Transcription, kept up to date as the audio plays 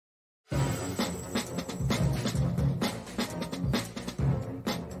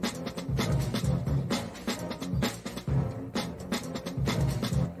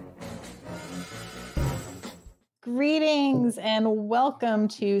Greetings and welcome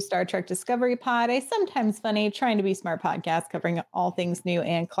to Star Trek Discovery Pod, a sometimes funny, trying to be smart podcast covering all things new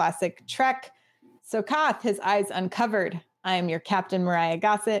and classic Trek. So Koth, his eyes uncovered. I am your Captain Mariah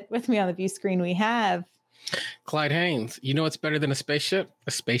Gossett. With me on the view screen we have Clyde Haynes. You know what's better than a spaceship?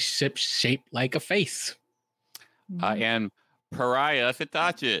 A spaceship shaped like a face. And Pariah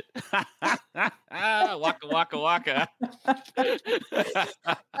Fitachit. Waka waka waka.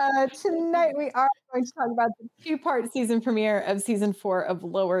 Tonight we are going to talk about the two-part season premiere of season 4 of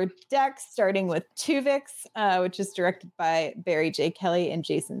Lower Decks, starting with Tuvix, which is directed by Barry J. Kelly and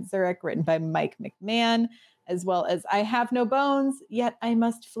Jason Zurek, written by Mike McMahon, as well as I Have No Bones, Yet I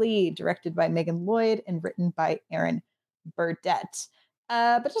Must Flee, directed by Megan Lloyd and written by Aaron Burdett.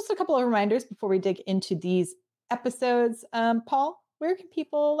 But just a couple of reminders before we dig into these episodes. Paul, where can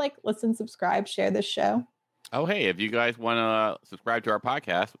people listen, subscribe, share this show? Oh, hey, if you guys want to subscribe to our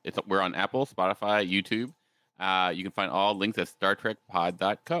podcast, we're on Apple, Spotify, YouTube. You can find all links at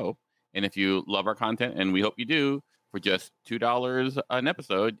StarTrekPod.co. And if you love our content, and we hope you do, for just $2 an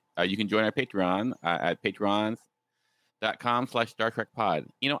episode, you can join our Patreon at patreon.com/StarTrekPod.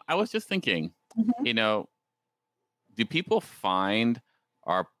 I was just thinking, do people find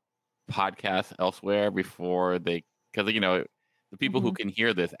our podcast elsewhere before because the people who can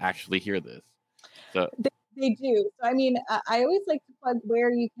hear this actually hear this, so they do. So I mean, I always like to plug where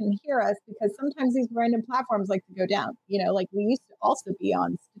you can hear us, because sometimes these random platforms like to go down, we used to also be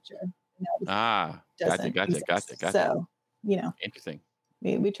on Stitcher. Gotcha. So Interesting.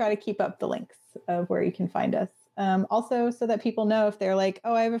 We try to keep up the links of where you can find us, also so that people know if they're like,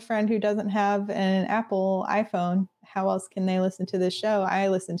 oh, I have a friend who doesn't have an Apple iPhone, how else can they listen to this show? I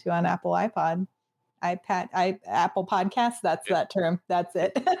listen to on Apple iPod, Apple Podcasts. That's that term. That's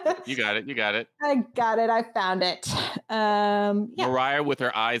it. You got it. I got it. I found it. Yeah. Mariah with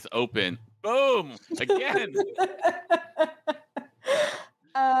her eyes open. Boom! Again.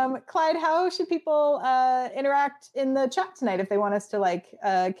 Clyde, how should people interact in the chat tonight if they want us to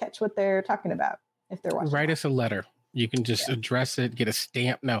catch what they're talking about? If they're watching, write us a letter. You can just address it, get a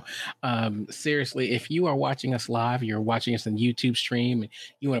stamp. No, seriously, if you are watching us live, you're watching us on YouTube stream, and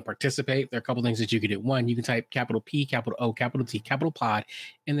you want to participate, there are a couple things that you can do. One, you can type capital P, capital O, capital T, capital Pod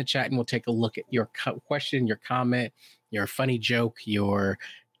in the chat, and we'll take a look at your question, your comment, your funny joke, your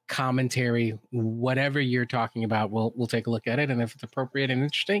commentary, whatever you're talking about. We'll take a look at it, and if it's appropriate and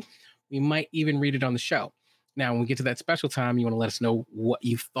interesting, we might even read it on the show. Now, when we get to that special time, you want to let us know what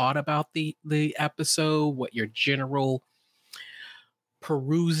you thought about the episode, what your general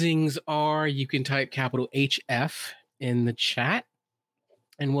perusings are. You can type capital HF in the chat,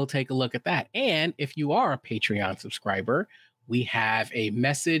 and we'll take a look at that. And if you are a Patreon subscriber, we have a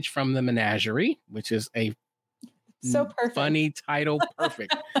message from the Menagerie, which is a so perfect. Funny title.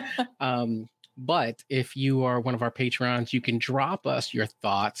 Perfect. But if you are one of our Patrons, you can drop us your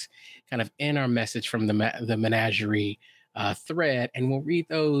thoughts kind of in our message from the Menagerie thread, and we'll read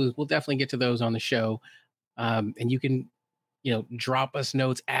those. We'll definitely get to those on the show. And you can, drop us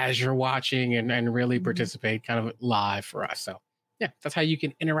notes as you're watching and really participate kind of live for us. So yeah, that's how you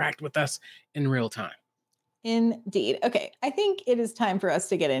can interact with us in real time. Indeed. Okay. I think it is time for us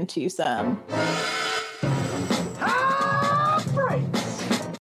to get into some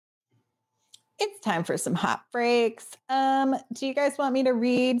It's time for some hot breaks. Do you guys want me to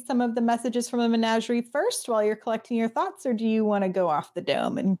read some of the messages from the Menagerie first while you're collecting your thoughts, or do you want to go off the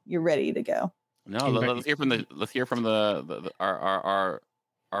dome and you're ready to go? No, let's hear from our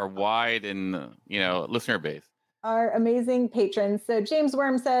wide and listener base. Our amazing patrons. So James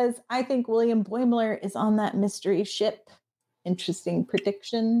Worm says, I think William Boimler is on that mystery ship. Interesting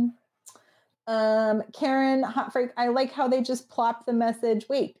prediction. Karen Hotfreak, I like how they just plopped the message.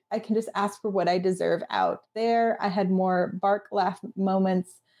 Wait, I can just ask for what I deserve out there. I had more bark laugh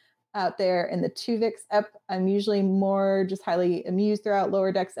moments out there in the Tuvix ep. I'm usually more just highly amused throughout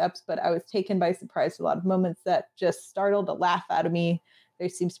Lower Decks eps, but I was taken by surprise to a lot of moments that just startled a laugh out of me. There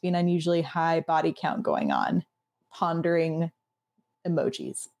seems to be an unusually high body count going on. Pondering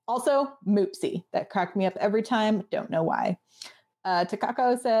emojis. Also, Moopsy. That cracked me up every time. Don't know why.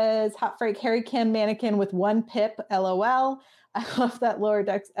 Takako says, Hot Freak Harry Kim mannequin with one pip, LOL. I love that Lower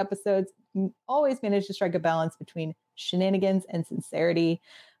Decks episodes always manage to strike a balance between shenanigans and sincerity.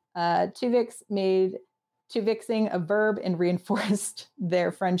 Tuvix made Tuvixing a verb and reinforced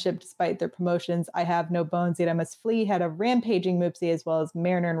their friendship despite their promotions. I Have No Bones, Yet I Must Flee had a rampaging Moopsy, as well as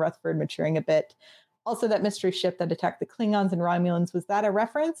Mariner and Rutherford maturing a bit. Also, that mystery ship that attacked the Klingons and Romulans, was that a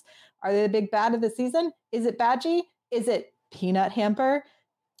reference? Are they the big bad of the season? Is it Badgie? Is it Peanut Hamper?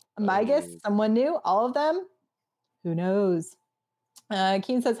 My guess, someone new? All of them? Who knows?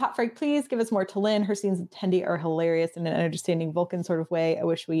 Keen says, Hot Frank, please give us more T'Lyn. Her scenes with Tendi are hilarious in an understanding Vulcan sort of way. I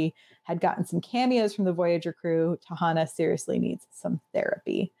wish we had gotten some cameos from the Voyager crew. Tahana seriously needs some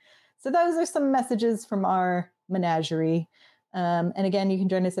therapy. So those are some messages from our menagerie. And again, you can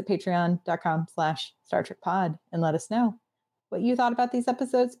join us at patreon.com/Star Trek Pod and let us know what you thought about these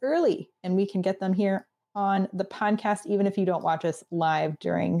episodes early. And we can get them here on the podcast, even if you don't watch us live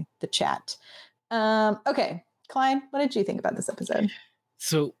during the chat. Okay. Klein, what did you think about this episode?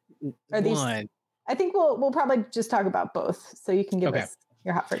 So, I think we'll probably just talk about both, so you can give us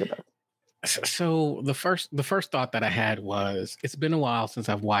your hot freak of both. So the first thought that I had was, it's been a while since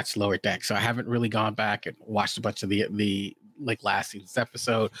I've watched Lower Deck, so I haven't really gone back and watched a bunch of the like last season's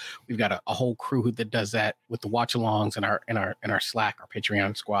episode. We've got a whole crew that does that with the watch-alongs in our Slack, our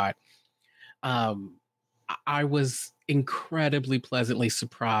Patreon squad. I was incredibly pleasantly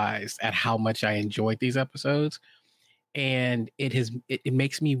surprised at how much I enjoyed these episodes, and it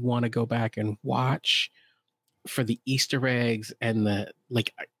makes me want to go back and watch for the Easter eggs and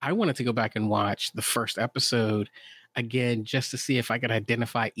I wanted to go back and watch the first episode again just to see if I could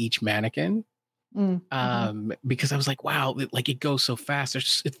identify each mannequin. Because I was like, wow, it goes so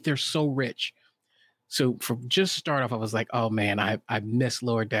fast. They're so rich. So from just start off, I was like, oh man, I miss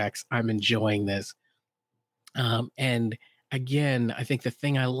Lower Decks. I'm enjoying this. And again, I think the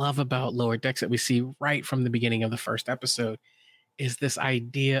thing I love about Lower Decks that we see right from the beginning of the first episode is this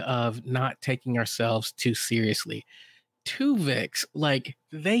idea of not taking ourselves too seriously. Tuvix,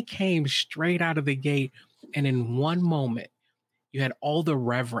 they came straight out of the gate, and in one moment, you had all the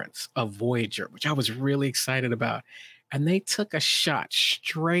reverence of Voyager, which I was really excited about. And they took a shot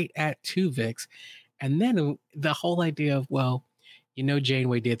straight at Tuvix. And then the whole idea of, well,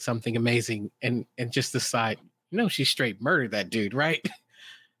 Janeway did something amazing, and just decide, she straight murdered that dude, right?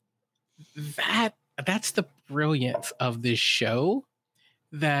 That's the brilliance of this show,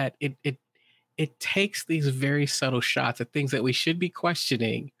 that it takes these very subtle shots at things that we should be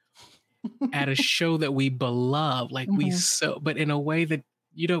questioning at a show that we love, but in a way that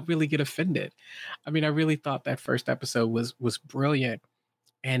you don't really get offended. I mean, I really thought that first episode was brilliant,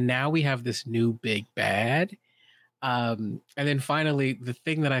 and now we have this new big bad. And then finally, the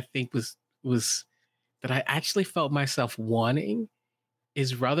thing that I think was that I actually felt myself wanting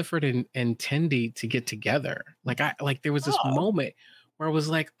is Rutherford and Tendi to get together. There was this moment where I was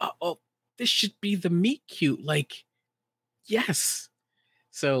like, oh, this should be the meet cute. Yes.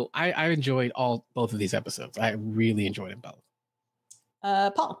 So I enjoyed both of these episodes. I really enjoyed them both.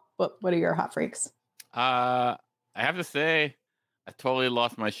 Paul, what are your hot freaks? I have to say, I totally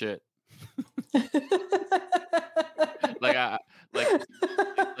lost my shit.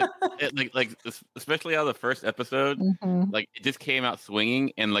 Especially out of the first episode, it just came out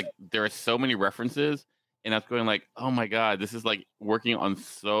swinging, and there are so many references, and I was going oh my god, this is working on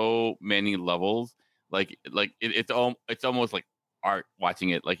so many levels. It's almost like art watching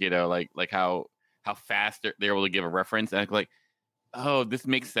it. How fast they're able to give a reference, and oh, this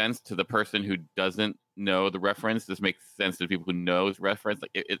makes sense to the person who doesn't know the reference. This makes sense to people who knows reference.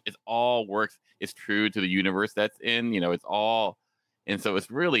 It all works. It's true to the universe that's in. It's all, and so it's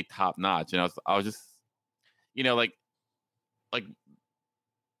really top notch. And I was just,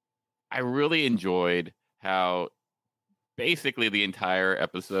 I really enjoyed how basically the entire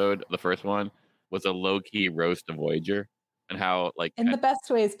episode, the first one, was a low key roast of Voyager, and how in the best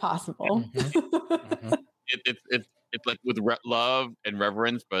ways possible. It's with love and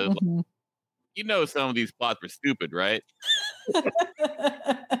reverence, but some of these plots were stupid, right?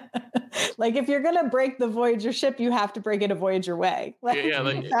 If you're gonna break the Voyager ship, you have to break it a Voyager way.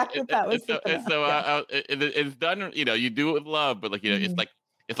 It's done. You do it with love, but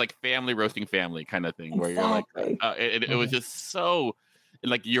it's like family roasting family kind of thing, where exactly. You're it was just so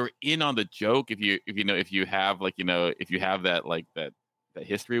you're in on the joke if you have if you have that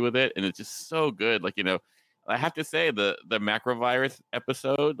history with it, and it's just so good. I have to say the macrovirus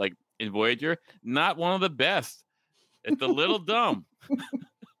episode, in Voyager, not one of the best. It's a little dumb.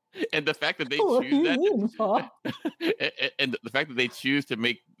 And the fact that they choose that, and the fact that they choose to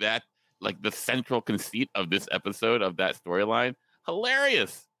make that the central conceit of this episode, of that storyline,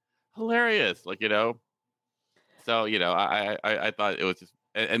 hilarious. So I thought it was just,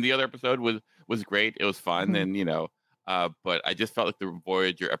 and the other episode was great. It was fun, and but I just felt like the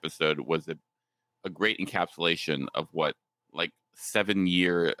Voyager episode was a great encapsulation of what a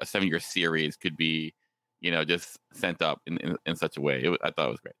 7-year series could be, just sent up in such a way. I thought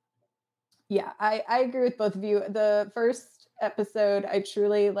it was great. Yeah, I agree with both of you. The first episode, I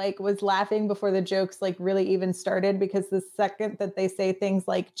truly was laughing before the jokes really even started, because the second that they say things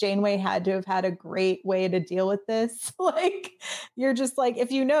like Janeway had to have had a great way to deal with this, you're just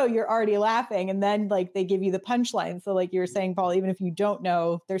if you're already laughing, and then they give you the punchline. So you were saying, Paul, even if you don't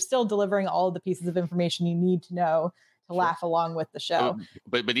know, they're still delivering all of the pieces of information you need to know to laugh along with the show.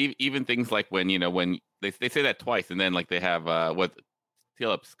 But even things like when they say that twice, and then they have what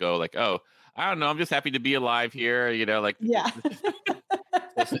Phillips go oh, I don't know, I'm just happy to be alive here, yeah.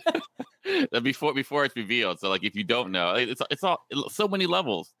 before it's revealed. So if you don't know, it's all so many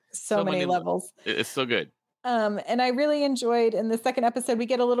levels. So many levels. It's so good. And I really enjoyed in the second episode, we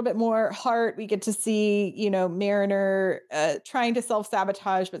get a little bit more heart. We get to see, Mariner trying to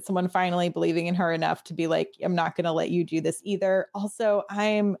self-sabotage, but someone finally believing in her enough to be I'm not going to let you do this either. Also,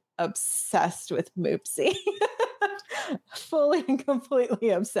 I'm obsessed with Moopsie. Fully and completely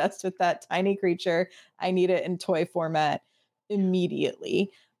obsessed with that tiny creature. I need it in toy format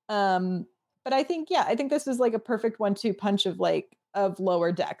immediately. But I think this is a perfect 1-2 punch of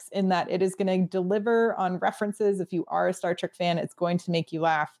Lower Decks, in that it is going to deliver on references. If you are a Star Trek fan, it's going to make you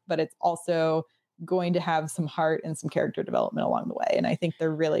laugh, but it's also going to have some heart and some character development along the way. And I think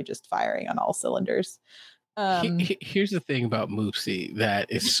they're really just firing on all cylinders. Here's the thing about Moopsie that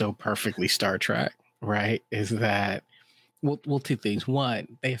is so perfectly Star Trek, right? Is that well, two things.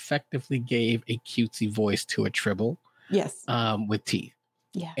 One, they effectively gave a cutesy voice to a Tribble. Yes. With teeth.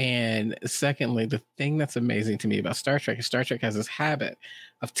 Yeah. And secondly, the thing that's amazing to me about Star Trek is Star Trek has this habit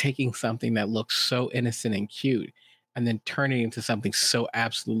of taking something that looks so innocent and cute and then turning it into something so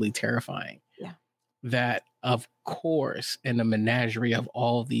absolutely terrifying. Yeah. That, of course, in a menagerie of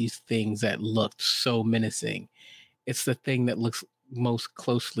all these things that looked so menacing, it's the thing that looks most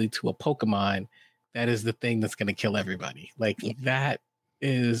closely to a Pokemon that is the thing that's going to kill everybody. That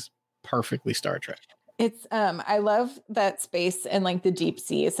is perfectly Star Trek. It's I love that space and the deep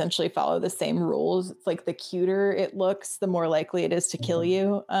sea essentially follow the same rules. It's the cuter it looks, the more likely it is to kill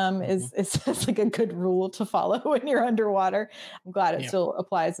you. Is a good rule to follow when you're underwater. I'm glad it still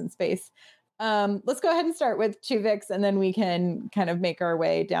applies in space. Let's go ahead and start with Tuvix, and then we can kind of make our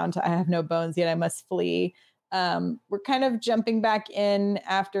way down to I have no bones yet, I must flee. We're kind of jumping back in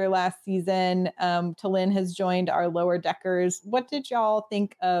after last season. T'Lyn has joined our Lower Deckers. What did y'all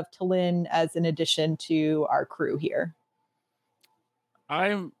think of T'Lyn as an addition to our crew here?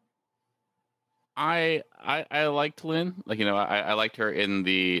 I liked T'Lyn. I liked her in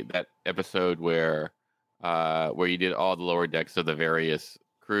that episode where you did all the lower decks of the various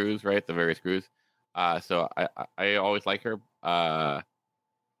crews, right? The various crews. So I always like her.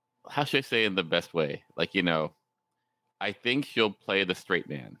 How should I say in the best way? I think she'll play the straight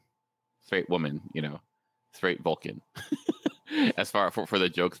woman, straight Vulcan. As far for the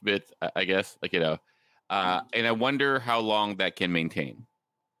jokes bits, I guess, and I wonder how long that can maintain.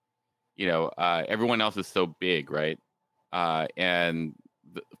 Everyone else is so big, right? And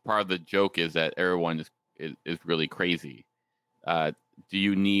part of the joke is that everyone is really crazy. Do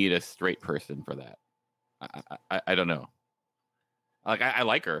you need a straight person for that? I don't know. I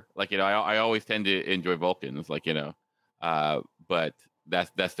like her. I always tend to enjoy Vulcans. But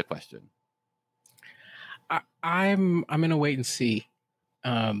that's the question. I'm gonna wait and see.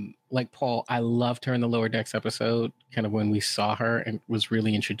 Like Paul, I loved her in the Lower Decks episode, kind of when we saw her and was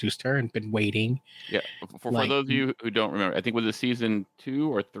really introduced to her and been waiting. Yeah, for those of you who don't remember, I think it was season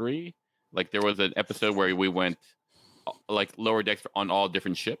 2 or 3. There was an episode where we went Lower Decks on all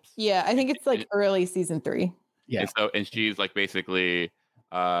different ships. Yeah, I think it's early season 3. Yeah. And she's basically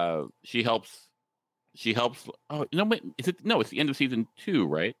she helps. Oh, is it? No, it's the end of season 2,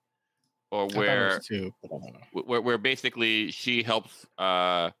 right? Or where basically she helps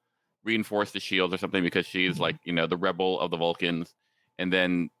reinforce the shields or something because she's the rebel of the Vulcans, and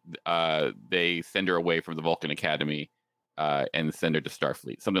then they send her away from the Vulcan Academy and send her to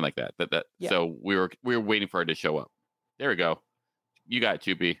Starfleet, something like that. Yeah. So we were waiting for her to show up. There we go. You got it,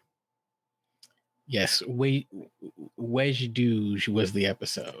 Choopy. Yes, Wedge Douge was the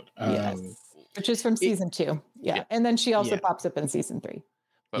episode. Yes. Which is from season 2. Yeah. And then she also pops up in season 3.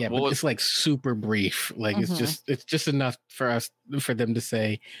 But it's super brief. It's just enough for them to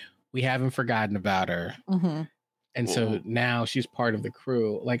say, we haven't forgotten about her. Mm-hmm. And so now she's part of the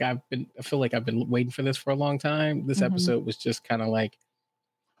crew. I feel like I've been waiting for this for a long time. This episode was just kind of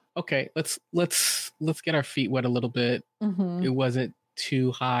okay, let's get our feet wet a little bit. Mm-hmm. It wasn't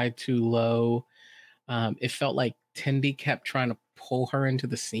too high, too low. It felt like Tendi kept trying to pull her into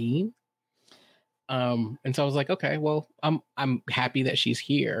the scene. And so I was like, okay, well, I'm happy that she's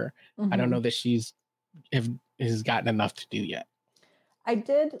here. Mm-hmm. I don't know that has gotten enough to do yet. I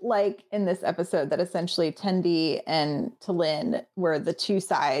did like in this episode that essentially Tendi and T'Lyn were the two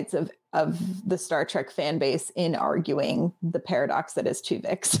sides of the Star Trek fan base in arguing the paradox that is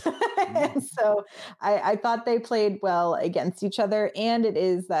Tuvix. And so I thought they played well against each other. And it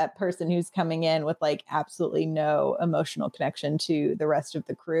is that person who's coming in with like absolutely no emotional connection to the rest of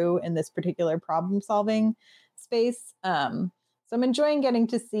the crew in this particular problem solving space. So I'm enjoying getting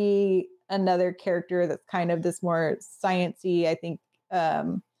to see another character that's kind of this more sciencey. I think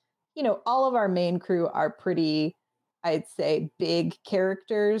all of our main crew are pretty, I'd say, big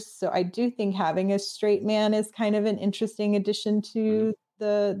characters. So I do think having a straight man is kind of an interesting addition to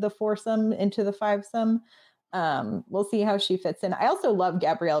the foursome into the fivesome. We'll see how she fits in. I also love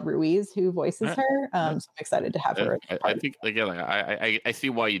Gabrielle Ruiz, who voices her. So I'm excited to have her. I think again, I see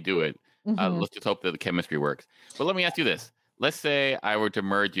why you do it. Let's just hope that the chemistry works. But let me ask you this: let's say I were to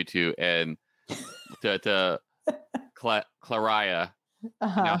merge you two and to Claraya.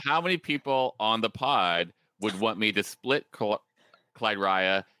 Now, how many people on the pod would want me to split Clyde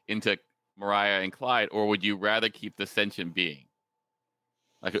Raya into Mariah and Clyde, or would you rather keep the sentient being?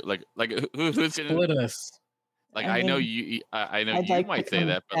 Like who's gonna split us? Like I know you might say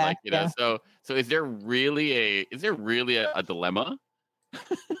that, but so is there really a dilemma?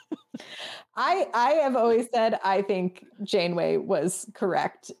 I have always said I think Janeway was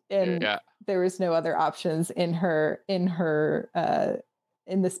correct, and there was no other options in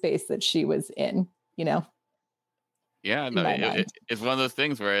the space that she was in. Yeah, no, it's one of those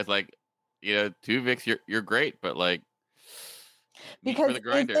things where it's like, Tuvix, you're great, but like, because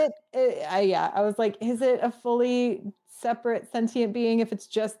I was like, is it a fully separate sentient being if it's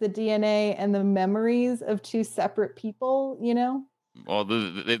just the DNA and the memories of two separate people? Well,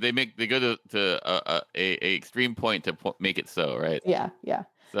 they go to a extreme point to make it so, right? Yeah.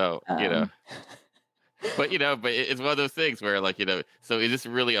 So but it's one of those things where like so is this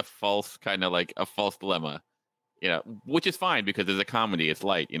really a false kind of like a false dilemma? Which is fine because it's a comedy, it's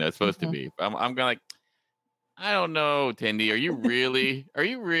light, it's supposed to be. But I'm gonna like, I don't know, Tendi, are you really?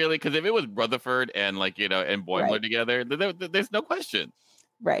 Because if it was Rutherford and like and Boimler together, there's no question.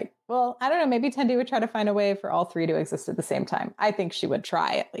 Right. Well, I don't know. Maybe Tendi would try to find a way for all three to exist at the same time. I think she would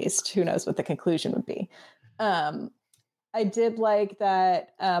try at least. Who knows what the conclusion would be. I did like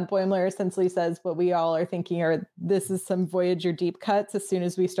that Boimler essentially says what we all are thinking this is some Voyager deep cuts as soon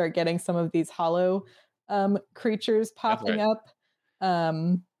as we start getting some of these hollow creatures popping up.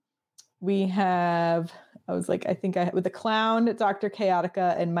 We have, with the clown, Dr.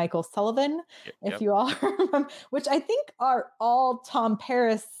 Chaotica and Michael Sullivan, if you all remember, which I think are all Tom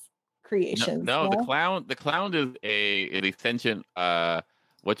Paris creations. No, the clown is a sentient,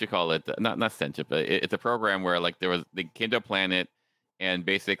 what you call it? Not sentient, but it's a program where like they came to a planet and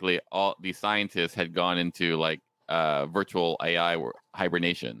basically all these scientists had gone into like virtual AI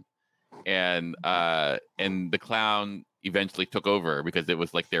hibernation, and the clown eventually took over because it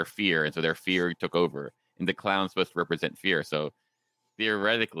was like their fear, and so their fear took over, and the clown's supposed to represent fear. So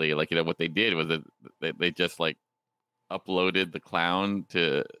theoretically, like what they did was that they just like uploaded the clown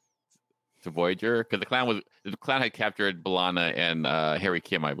to Voyager, because the clown had captured B'Elanna and Harry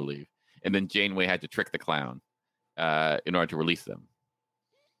Kim, I believe, and then Janeway had to trick the clown in order to release them.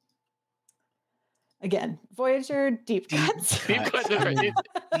 Again, Voyager deep cuts. Deep cuts. I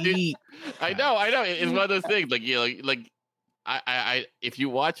know. It's one of those things. Like I if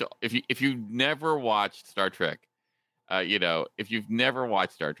you've never watched Star Trek, if you've never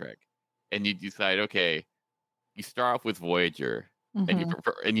watched Star Trek, and you decide, okay, you start off with Voyager, and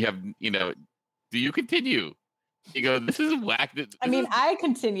you have, do you continue? You go, this is whack. I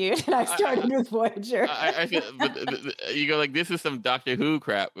continued and I started with Voyager. But you go like, this is some Doctor Who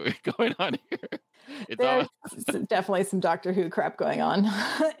crap going on here. There's definitely some Doctor Who crap going on.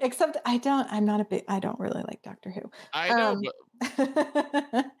 Except I don't really like Doctor Who. I know.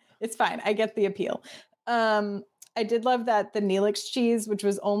 It's fine. I get the appeal. I did love that the Neelix cheese, which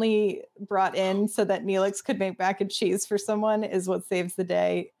was only brought in so that Neelix could make mac and cheese for someone, is what saves the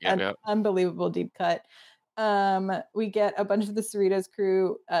day. Unbelievable deep cut. We get a bunch of the Cerritos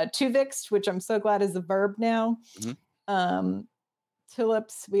crew, Tuvix, which I'm so glad is a verb now.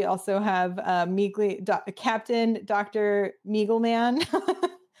 Tulips. We also have Captain Dr. Meagleman.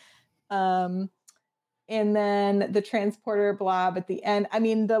 And then the transporter blob at the end. I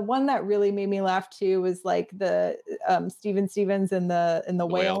mean, the one that really made me laugh too was like the Steven Stevens and the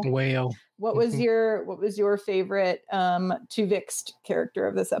whale. Whale. What was your favorite Tuvix character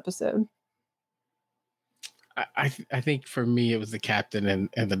of this episode? I think for me it was the captain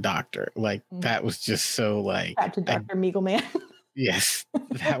and the doctor. Like that was just so like Captain Dr. Meagleman. Yes,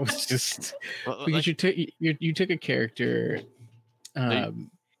 that was just because you took a character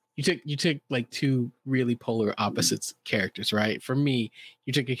You took like two really polar opposites characters, right? For me,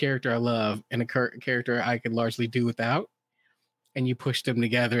 you took a character I love and a character I could largely do without, and you pushed them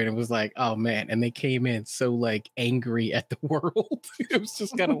together, and it was like, oh man! And they came in so like angry at the world. It was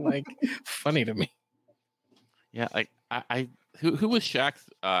just kind of like funny to me. Yeah, like I who was Shaxx?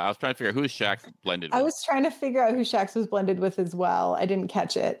 I was trying to figure out who was Shaxx blended with. I was trying to figure out who Shaxx was blended with as well. I didn't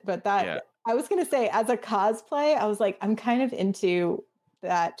catch it, but I was going to say, as a cosplay, I was like, I'm kind of into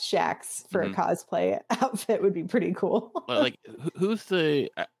that Shaxx for a cosplay outfit would be pretty cool. Like, who's the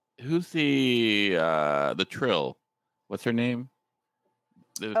Trill? What's her name?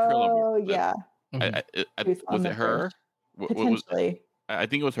 The Trill yeah. Was it her? Potentially. I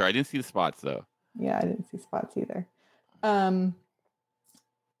think it was her. I didn't see the spots though. Yeah, I didn't see spots either.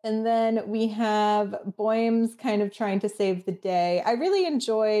 And then we have Boim's kind of trying to save the day. I really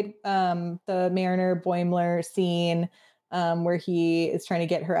enjoyed the Mariner Boimler scene where he is trying to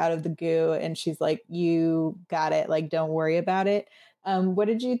get her out of the goo and she's like, you got it. Like, don't worry about it. What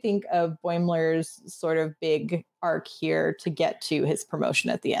did you think of Boimler's sort of big arc here to get to his promotion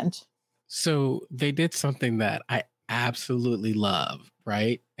at the end? So they did something that I absolutely love,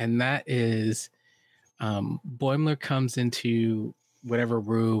 right? And that is Boimler comes into whatever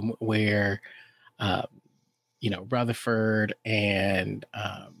room where Rutherford and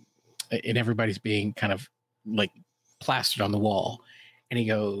everybody's being kind of like plastered on the wall, and he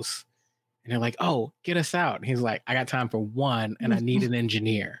goes and they're like, oh, get us out, and he's like, I got time for one and I need an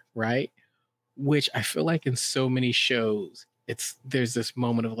engineer, right? Which I feel like in so many shows there's this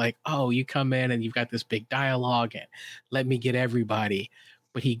moment of like, oh, you come in and you've got this big dialogue and let me get everybody,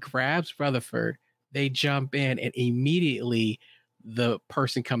 but he grabs Rutherford, they jump in, and immediately the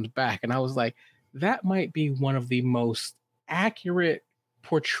person comes back. And I was like, that might be one of the most accurate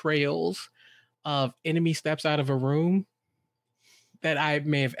portrayals of enemy steps out of a room that I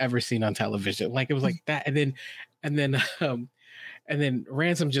may have ever seen on television. Like, it was like that. And then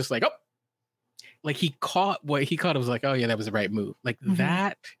Ransom just like, oh, like he caught what he caught. It was like, oh yeah, that was the right move. Like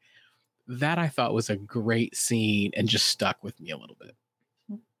that I thought was a great scene and just stuck with me a little bit.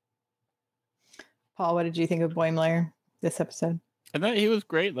 Paul, what did you think of Boimler this episode? And that he was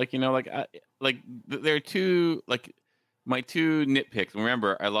great. Like, there are two, like, my two nitpicks.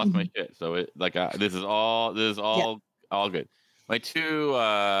 Remember, I lost my shit, so this is all good. My two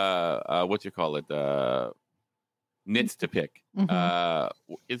nits to pick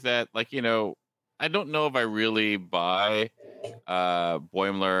is that, like, I don't know if I really buy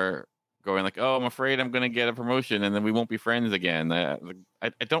Boimler going like, oh, I'm afraid I'm gonna get a promotion and then we won't be friends again. I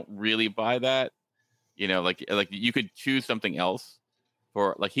don't really buy that. Like you could choose something else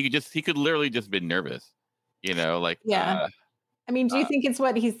for, like, he could literally just been nervous. I mean, do you think it's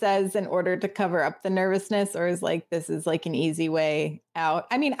what he says in order to cover up the nervousness, or is like this is like an easy way out?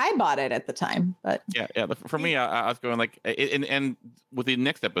 I mean, I bought it at the time, but yeah. For me, I was going like, and with the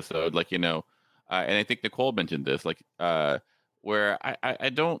next episode, like, and I think Nicole mentioned this, like, where I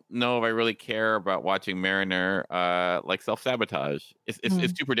don't know if I really care about watching Mariner like self-sabotage.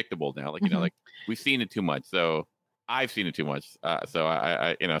 It's too predictable now. Like, like we've seen it too much. So I've seen it too much.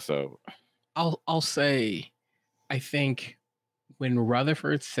 So I'll say, I think when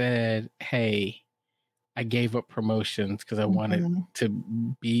Rutherford said, hey, I gave up promotions because I wanted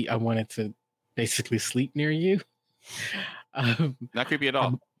to basically sleep near you. Not creepy at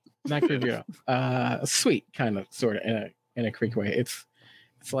all. Not creepy at all. Sweet, kind of, sort of, in a creepy way. It's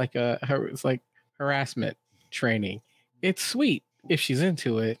like harassment training. It's sweet if she's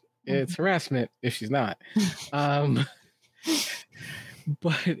into it. It's harassment if she's not. But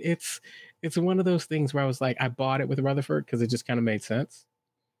it's one of those things where I was like, I bought it with Rutherford because it just kind of made sense.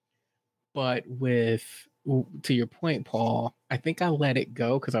 But to your point, Paul, I think I let it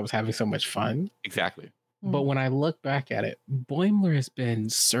go because I was having so much fun. Exactly. But when I look back at it, Boimler has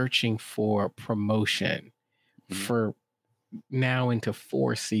been searching for promotion for now into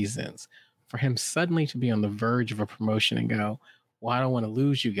 4 seasons. For him suddenly to be on the verge of a promotion and go, well, I don't want to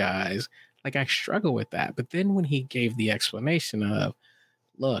lose you guys. Like, I struggle with that. But then when he gave the explanation of,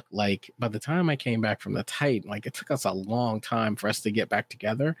 look, like, by the time I came back from the Titan, like, it took us a long time for us to get back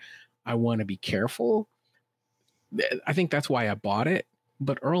together. I want to be careful. I think that's why I bought it.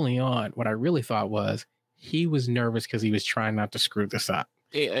 But early on, what I really thought was he was nervous because he was trying not to screw this up.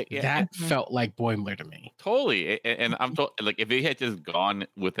 That felt like Boimler to me. Totally. And I'm like, if they had just gone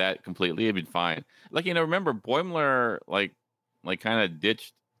with that completely, it'd been fine. Like, remember Boimler, like kind of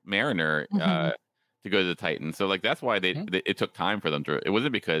ditched Mariner to go to the Titan. So, like, that's why it took time for them to. It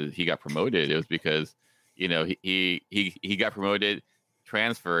wasn't because he got promoted. It was because, he got promoted,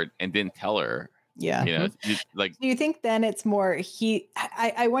 transferred, and didn't tell her Yeah. You know, like Do you think then it's more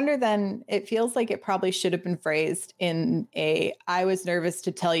I wonder then, it feels like it probably should have been phrased in I was nervous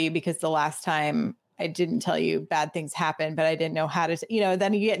to tell you because the last time I didn't tell you, bad things happened, but I didn't know how to,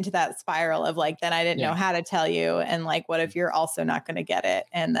 then you get into that spiral of like, then I didn't know how to tell you. And like, what if you're also not going to get it?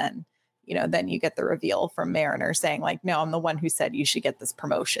 And then, then you get the reveal from Mariner saying like, no, I'm the one who said you should get this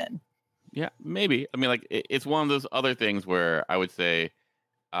promotion. Yeah, maybe. I mean, like it's one of those other things where I would say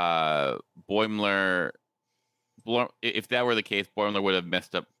Boimler, if that were the case, Boimler would have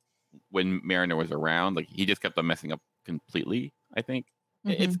messed up when Mariner was around. Like he just kept on messing up completely. I think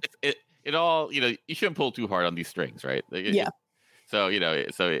it all. You shouldn't pull too hard on these strings, right? Like, so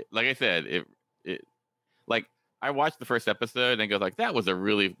like I said, like I watched the first episode and I go like, that was a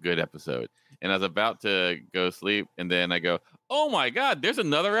really good episode, and I was about to go sleep, and then I go, oh my God, there's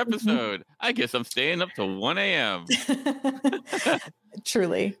another episode. I guess I'm staying up till 1 a.m.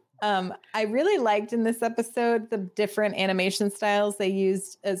 Truly. I really liked in this episode the different animation styles they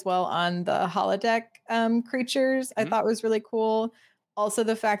used as well on the holodeck creatures. I thought was really cool. Also,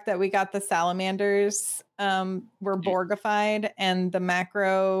 the fact that we got the salamanders were Borgified, and the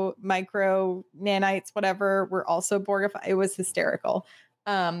micro nanites, whatever, were also Borgified. It was hysterical.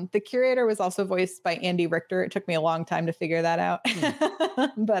 The curator was also voiced by Andy Richter. It took me a long time to figure that out,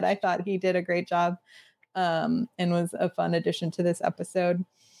 but I thought he did a great job and was a fun addition to this episode.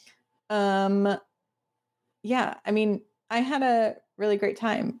 Yeah, I mean, I had a really great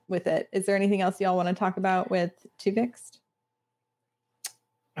time with it. Is there anything else y'all want to talk about with Tuvix?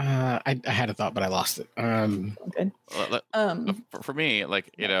 I had a thought, but I lost it. Good. For me,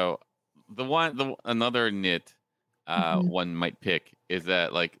 like another nit one might pick is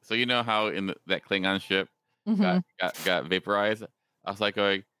that like, so how in that Klingon ship got vaporized. I was like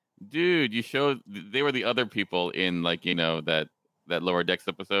going, dude, you showed they were the other people in like that Lower Decks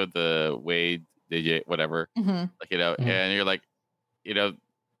episode, the Wade, DJ, whatever, like and you're like,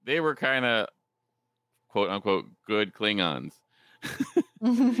 they were kind of quote unquote good Klingons.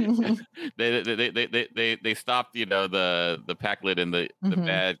 they stopped the Pakled and the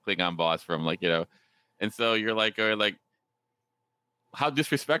bad Klingon boss from like and so you're like going like, how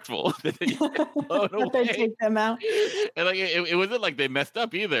disrespectful that they take them out. And like it wasn't like they messed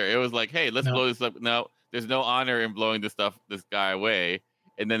up either. It was like, hey, let's blow this up. No, there's no honor in blowing this guy away.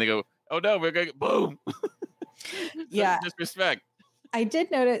 And then they go, oh no, we're going boom. Yeah, disrespect. I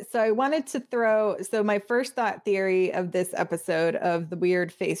did notice. So I wanted to so my first thought theory of this episode of the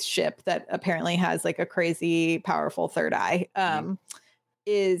weird face ship that apparently has like a crazy powerful third eye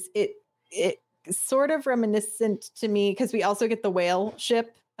is it sort of reminiscent to me, because we also get the whale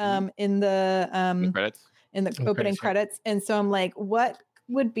ship in the credits, in the opening credits. And so I'm like, what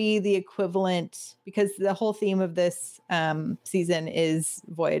would be the equivalent, because the whole theme of this season is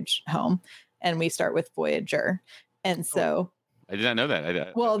Voyage Home, and we start with Voyager. And so I did not know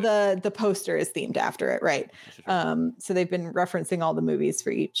that. Well, the poster is themed after it, right? Sure. So they've been referencing all the movies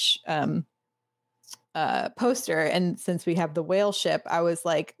for each poster. And since we have the whale ship, I was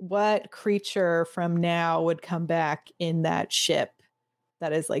like, what creature from now would come back in that ship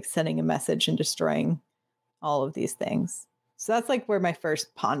that is like sending a message and destroying all of these things? So that's like where my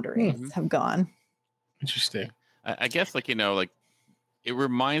first ponderings have gone. Interesting. I guess like, like it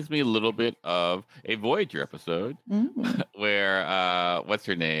reminds me a little bit of a Voyager episode where what's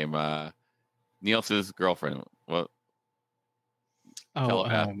her name? Nielsen's girlfriend. Well,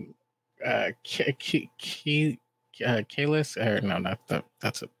 Kalis, or no, not that.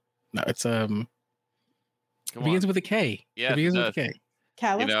 That's no. It's it begins with a K. Yeah, it begins with a K.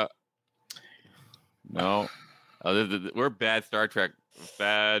 Kalis? No. We're bad Star Trek,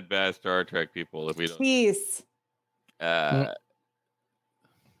 bad Star Trek people. If we don't. Peace.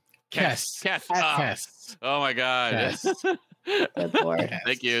 Kes. Oh my God. Yes. Good Lord.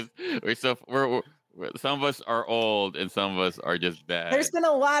 Thank you. We're some of us are old and some of us are just bad. There's been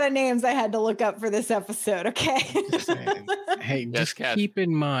a lot of names I had to look up for this episode. Okay. Hey, just keep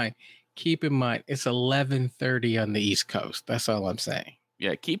in mind, it's 11:30 on the East Coast. That's all I'm saying.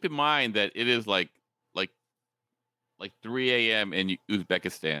 Yeah, keep in mind that it is like 3 a.m. in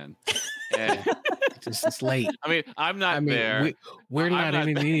Uzbekistan. And it's late. I mean, I'm not there. We're not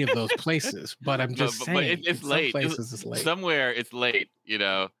in any of those places, but I'm just saying it's late. Places it's late. Somewhere it's late.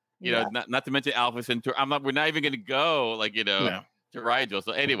 Not to mention Alpha Centauri. We're not even going to go to Rigel.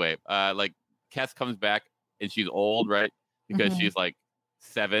 So anyway, like Kes comes back and she's old, right? Because she's like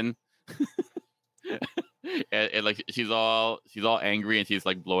 7. and like she's all angry and she's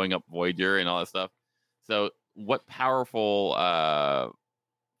like blowing up Voyager and all that stuff. So what powerful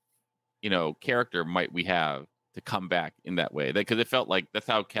character might we have to come back in that way? Because it felt like that's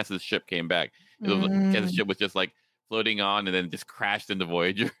how Kes's ship came back. It was because the Mm, ship was just like floating on and then just crashed into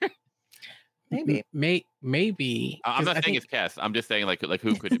Voyager. maybe. Maybe I'm because not I saying think it's Cass. I'm just saying like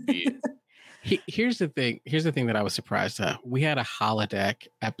who could it be? here's the thing. Here's the thing that I was surprised at. We had a holodeck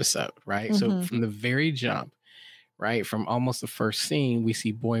episode, right? So Mhm. from the very jump, right, from almost the first scene, we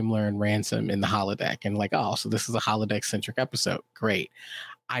see Boimler and Ransom in the holodeck, and like, oh, so this is a holodeck centric episode. Great.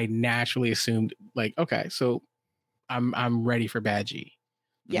 I naturally assumed like, okay, so I'm ready for Badgie.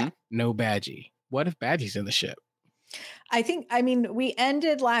 Yeah. No Badgie. What if Badgie's in the ship? I mean, we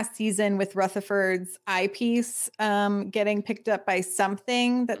ended last season with Rutherford's eyepiece getting picked up by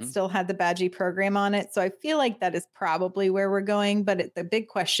something that Mhm. still had the Badgie program on it. So I feel like that is probably where we're going. But the big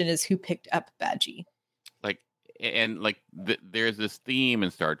question is who picked up Badgie? Like and like there's this theme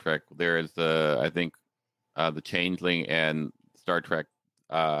in Star Trek. There's I think the Changeling and Star Trek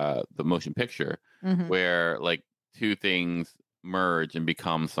the motion picture Mhm. where like two things merge and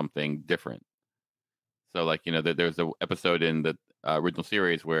become something different. So like there's an episode in the original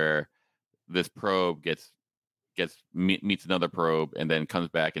series where this probe meets another probe and then comes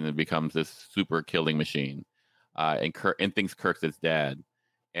back and it becomes this super killing machine. And thinks Kirk's his dad.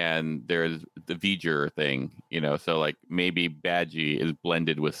 And there's the V'ger thing, so like maybe Badgie is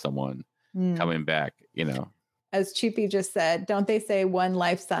blended with someone Mm. coming back, As Chippy just said, don't they say one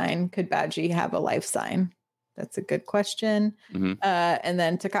life sign? Could Badgie have a life sign? That's a good question. Mhm. And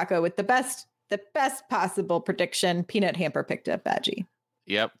then Takako with the best possible prediction. Peanut Hamper picked up Badgie.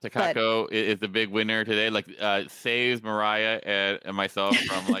 Yep, Takako is the big winner today. Like saves Mariah and myself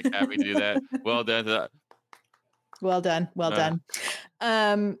from like having to do that. Well done. Well done. Well done.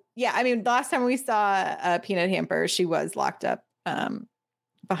 Yeah, I mean, the last time we saw Peanut Hamper, she was locked up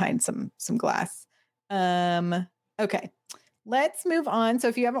behind some glass. Okay. Let's move on. So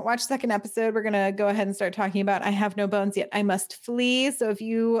if you haven't watched the second episode, we're going to go ahead and start talking about I Have No Bones Yet I Must Flee. So if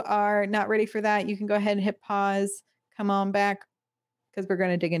you are not ready for that, you can go ahead and hit pause, come on back, because we're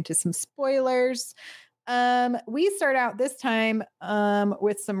going to dig into some spoilers. We start out this time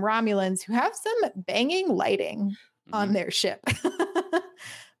with some Romulans who have some banging lighting on their ship.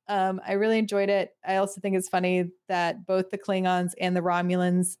 I really enjoyed it. I also think it's funny that both the Klingons and the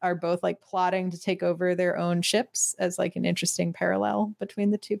Romulans are both like plotting to take over their own ships as like an interesting parallel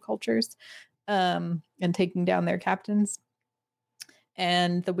between the two cultures, and taking down their captains.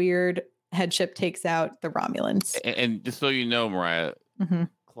 And the weird headship takes out the Romulans. And just so you know, Mariah, Mhm.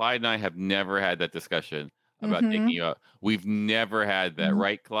 Clyde and I have never had that discussion about Mhm. taking you out. We've never had that, Mhm.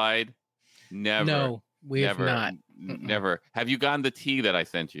 right, Clyde? Never. No, we have Never. not. Never. Have you gotten the tea that I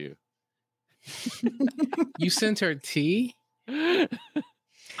sent you? You sent her tea?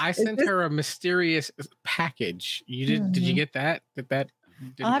 I sent her a mysterious package. You did? Did you get that? That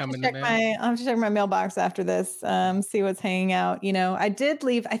didn't come in the mail? I'll have to check my mailbox after this, see what's hanging out. I did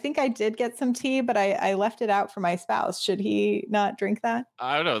leave. I think I did get some tea, but I left it out for my spouse. Should he not drink that?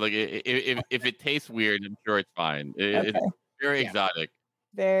 I don't know. Like if it tastes weird, I'm sure it's fine. Okay. It's very Yeah. exotic.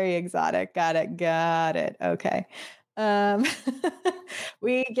 Very exotic. Got it. Okay.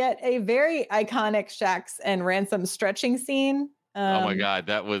 We get a very iconic Shax and Ransom stretching scene. Oh my God.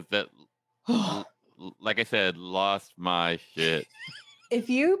 That was that. Like I said, lost my shit. If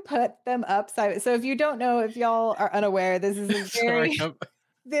you put them upside, so if you don't know, if y'all are unaware, this is a very,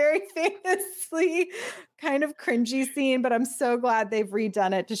 very famously kind of cringy scene, but I'm so glad they've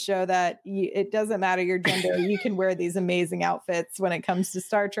redone it to show that it doesn't matter your gender. You can wear these amazing outfits when it comes to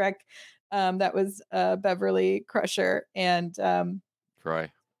Star Trek. That was Beverly Crusher and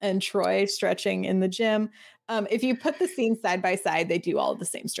Troy stretching in the gym. If you put the scenes side by side, they do all the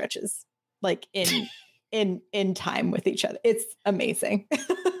same stretches, like in time with each other. It's amazing.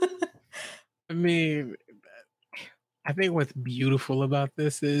 I mean, I think what's beautiful about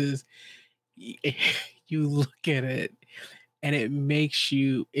this is you look at it and it makes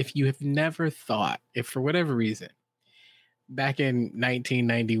you, if you have never thought, if for whatever reason, back in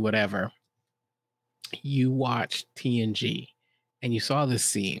 1990, whatever, you watched TNG and you saw this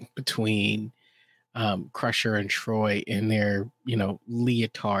scene between Crusher and Troy in their,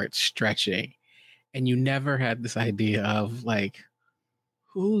 leotard stretching, and you never had this idea of like,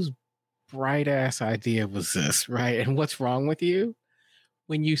 whose bright ass idea was this, right? And what's wrong with you?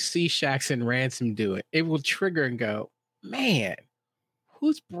 When you see Shax and Ransom do it, it will trigger and go, man,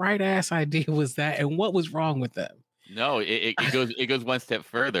 whose bright ass idea was that? And what was wrong with them? No, it goes one step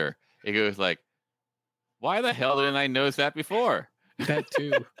further. It goes like, why the hell didn't I notice that before? That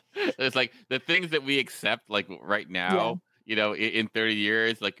too. It's like the things that we accept, like right now, in 30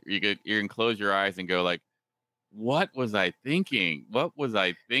 years, like you can close your eyes and go like, what was I thinking? What was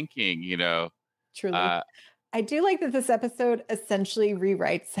I thinking? Truly. I do like that this episode essentially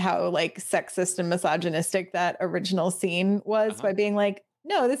rewrites how like sexist and misogynistic that original scene was by being like,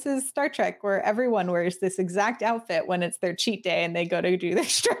 no, this is Star Trek where everyone wears this exact outfit when it's their cheat day and they go to do their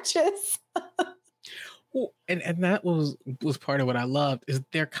stretches. Well, and that was part of what I loved is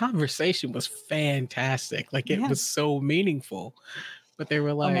their conversation was fantastic. Like it was so meaningful. But they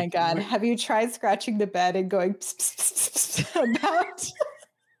were like, oh my God, have you tried scratching the bed and going pss, pss, pss, pss, about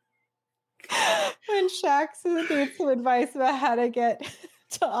when Shax needs some advice about how to get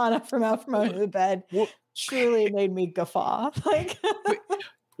to Anna from out from under the bed? Truly made me guffaw. Like,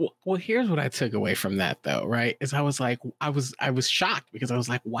 well, here's what I took away from that, though. Right, is I was like, I was shocked because I was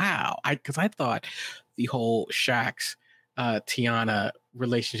like, wow, because I thought the whole Shax Tiana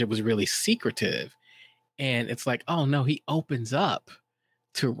relationship was really secretive, and it's like, oh no, he opens up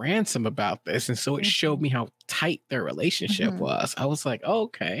to Ransom about this, and so it showed me how tight their relationship was. I was like, oh,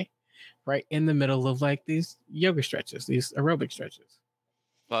 okay. Right in the middle of like these yoga stretches, these aerobic stretches.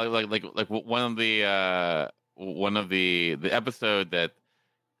 Well, like one of the episode that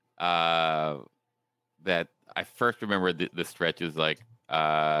that I first remember the stretch is like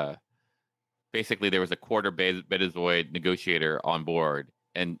basically there was a quarter Betazoid negotiator on board,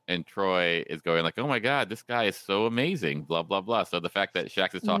 and Troy is going like, oh my God, this guy is so amazing, blah blah blah. So the fact that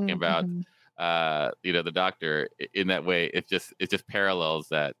Shax is talking about the doctor in that way, it just parallels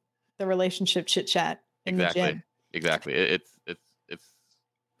that. The relationship chit chat in the gym. Exactly. It's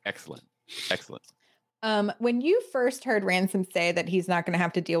excellent. When you first heard Ransom say that he's not going to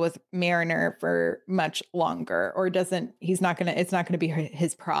have to deal with Mariner for much longer, or it's not going to be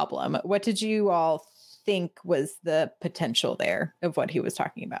his problem, what did you all think was the potential there of what he was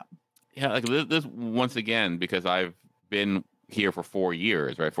talking about? Yeah, like this once again, because I've been here for 4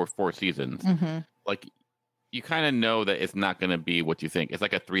 years, right? For 4 seasons. Like, you kind of know that it's not going to be what you think. It's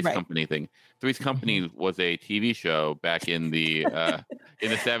like a Three's Company thing. Three's Company was a TV show back in the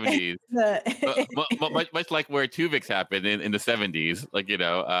 70s, much like where Tuvix happened in the 70s. Like,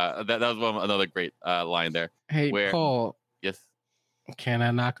 that was another great line there. Hey, Paul. Yes. Can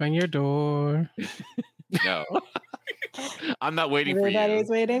I knock on your door? No. I'm not waiting for you. Everybody's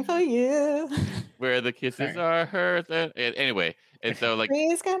waiting for you. Where the kisses are hers. Anyway. And so, like,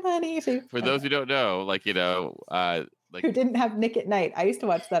 for those who don't know, like, like who didn't have Nick at Night. I used to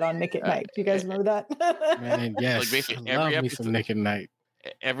watch that on Nick at Night. Do you guys remember that? Man, yes. Like basically every episode, Nick at Night.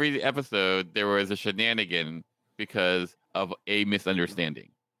 Every episode, there was a shenanigan because of a misunderstanding.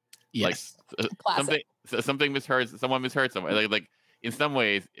 Yes. Like something misheard. Someone misheard someone. Like in some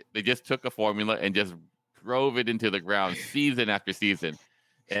ways, they just took a formula and just drove it into the ground season after season.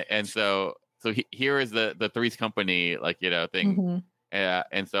 And so here is the Three's Company, like, thing.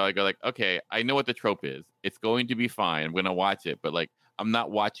 And so I go like, okay, I know what the trope is. It's going to be fine. I'm going to watch it. But like, I'm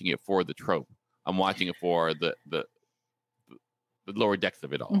not watching it for the trope. I'm watching it for the lower decks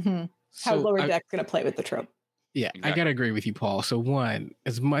of it all. How Lower Deck's going to play with the trope. Yeah, exactly. I got to agree with you, Paul. So one,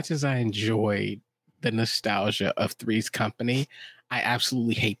 as much as I enjoyed the nostalgia of Three's Company, I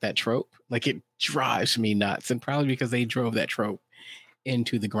absolutely hate that trope. Like, it drives me nuts. And probably because they drove that trope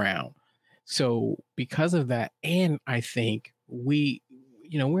into the ground. So because of that, and I think we're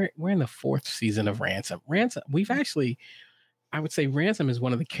in the 4th season of Ransom. We've actually, I would say Ransom is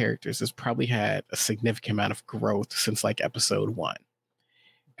one of the characters that's probably had a significant amount of growth since like episode 1.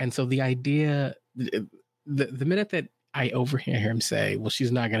 And so the idea, the minute that I overhear him say, well,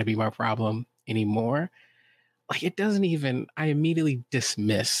 she's not going to be my problem anymore, like I immediately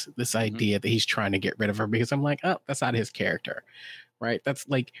dismiss this idea that he's trying to get rid of her, because I'm like, oh, that's not his character, right? That's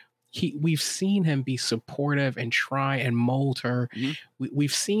like, we've seen him be supportive and try and mold her.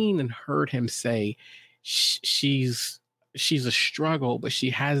 We've seen and heard him say she's a struggle, but she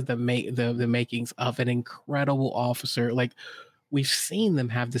has the makings of an incredible officer. Like, we've seen them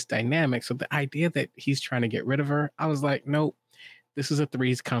have this dynamic. So the idea that he's trying to get rid of her, I was like, nope, this is a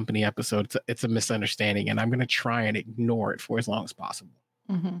Three's Company episode. It's a misunderstanding, and I'm going to try and ignore it for as long as possible.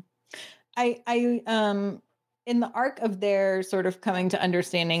 I in the arc of their sort of coming to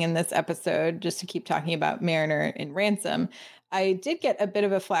understanding in this episode, just to keep talking about Mariner and Ransom, I did get a bit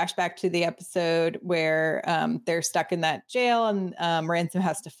of a flashback to the episode where they're stuck in that jail and Ransom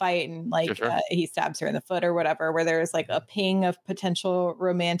has to fight, and like he stabs her in the foot or whatever, where there's like a ping of potential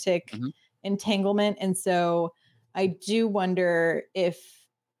romantic entanglement. And so I do wonder if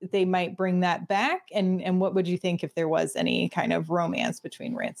they might bring that back. And what would you think if there was any kind of romance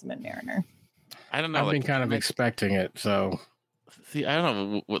between Ransom and Mariner? I don't know. I've been kind of expecting it. So, see, I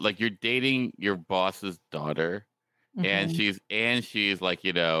don't know. Like, you're dating your boss's daughter, and she's like,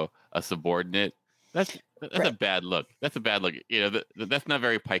 a subordinate. That's a bad look. That's a bad look. That's not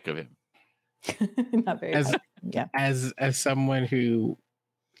very Pike of him. Not very As high. Yeah. as someone who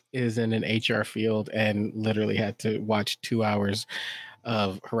is in an HR field and literally had to watch 2 hours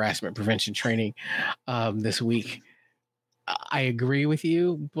of harassment prevention training this week, I agree with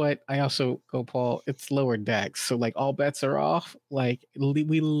you, but I also go, Paul, it's lower decks. So like all bets are off. Like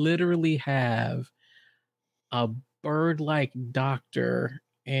we literally have a bird-like doctor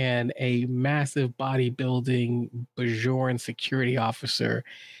and a massive bodybuilding Bajoran security officer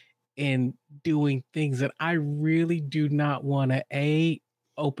in doing things that I really do not want to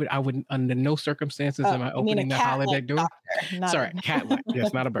open. I wouldn't under no circumstances am I You mean a opening the cat-like holodeck door. doctor, not Sorry, cat-like.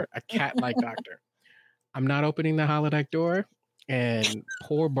 Yes, not a bird. A cat-like doctor. I'm not opening the holodeck door. And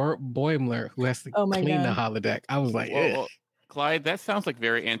poor Bert Boimler, who has to Oh my clean the God. holodeck. I was like, Well, Clyde, that sounds like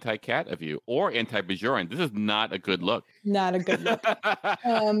very anti-cat of you, or anti-Bajoran. This is not a good look. Not a good look.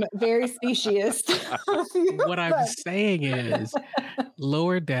 Very specious. what I'm saying is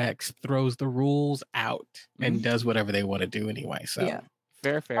Lower Decks throws the rules out and does whatever they want to do anyway. So yeah.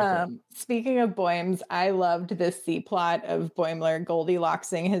 Fair. Speaking of Boims, I loved this C plot of Boimler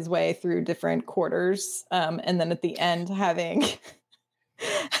Goldilocksing his way through different quarters, and then at the end having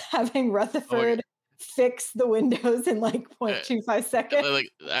Rutherford fix the windows in like 0.25 seconds.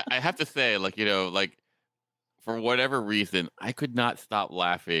 Like I have to say, like, you know, like for whatever reason, I could not stop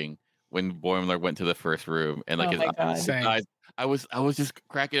laughing when Boimler went to the first room and like his eyes. I was just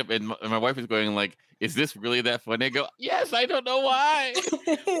cracking up, and my wife was going like, "Is this really that funny?" I go, "Yes, I don't know why."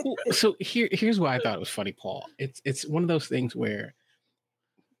 So here's why I thought it was funny, Paul. It's one of those things where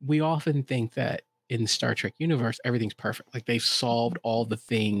we often think that in the Star Trek universe, everything's perfect. Like they've solved all the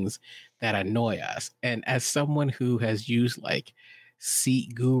things that annoy us. And as someone who has used like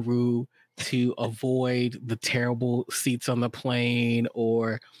Seat Guru to avoid the terrible seats on the plane,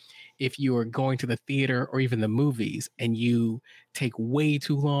 or if you are going to the theater or even the movies and you take way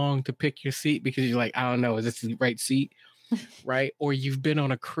too long to pick your seat because you're like, I don't know, is this the right seat? Right? Or you've been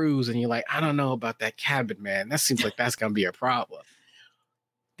on a cruise and you're like, I don't know about that cabin, man. That seems like that's going to be a problem.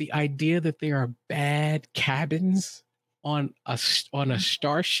 The idea that there are bad cabins on a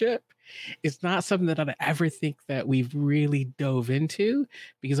starship is not something that I'd ever think that we've really dove into,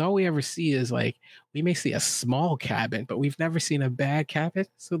 because all we ever see is like, we may see a small cabin, but we've never seen a bad cabin.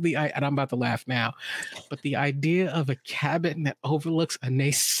 So and I'm about to laugh now, but the idea of a cabin that overlooks a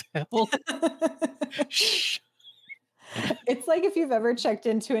nacelle. It's like if you've ever checked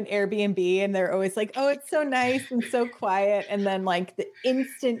into an Airbnb and they're always like, oh, it's so nice and so quiet. And then like the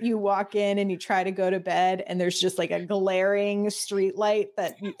instant you walk in and you try to go to bed and there's just like a glaring street light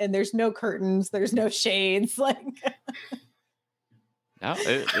and there's no curtains, there's no shades. Like no,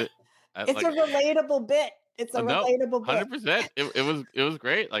 it's a relatable bit. It's a relatable bit. 100%. It was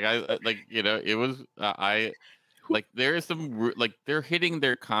great. Like I like, you know, it was I like there is some like they're hitting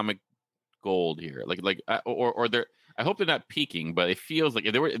their comic gold here. Or they're, I hope they're not peaking, but it feels like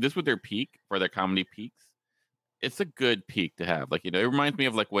if this was their peak for their comedy peaks, it's a good peak to have. Like, you know, it reminds me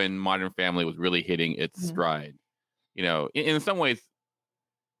of like when Modern Family was really hitting its stride. You know, in some ways,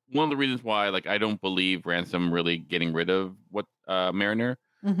 one of the reasons why like I don't believe Ransom really getting rid of Mariner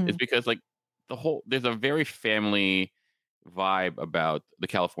is because like there's a very family vibe about the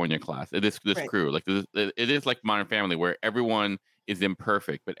California class. This crew, like it is like Modern Family where everyone is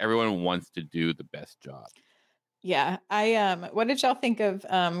imperfect, but everyone wants to do the best job. Yeah. What did y'all think of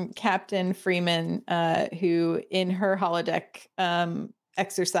Captain Freeman, who in her holodeck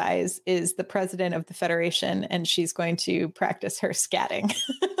exercise is the president of the Federation, and she's going to practice her scatting?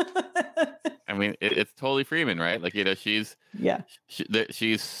 I mean, it's totally Freeman, right? Like, you know, she's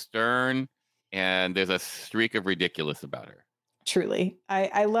stern and there's a streak of ridiculous about her. Truly.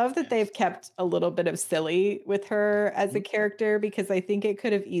 I love that they've kept a little bit of silly with her as a character, because I think it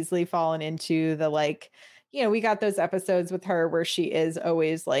could have easily fallen into the like, you know, we got those episodes with her where she is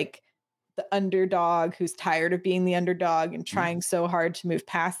always like the underdog who's tired of being the underdog and trying so hard to move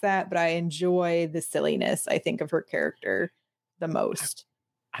past that. But I enjoy the silliness, I think, of her character the most.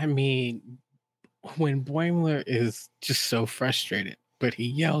 I mean, when Boimler is just so frustrated, but he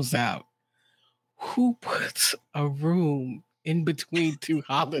yells out, who puts a room in between two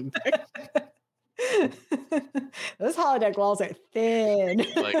holodecks? Those holodeck walls are thin.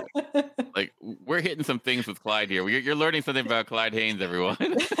 like we're hitting some things with Clyde here. You're learning something about Clyde Haynes, everyone.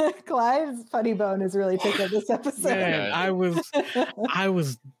 Clyde's funny bone is really tickled this episode. Man, I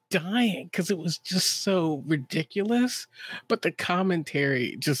was dying because it was just so ridiculous, but the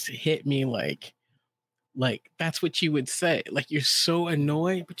commentary just hit me like that's what you would say. Like, you're so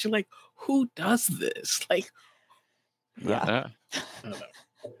annoyed, but you're like, who does this? Like, yeah.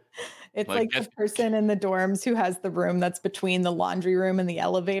 It's like the person in the dorms who has the room that's between the laundry room and the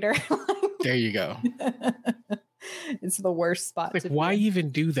elevator. There you go. It's the worst spot. Like, why even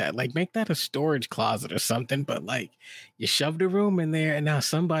do that? Like, make that a storage closet or something. But like, you shoved a room in there, and now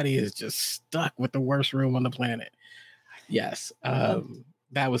somebody is just stuck with the worst room on the planet. Yes,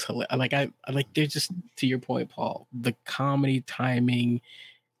 that was hilarious. Like, I like. They're just, to your point, Paul. The comedy timing.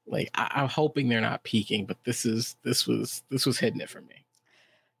 Like, I'm hoping they're not peaking, but this was hitting it for me.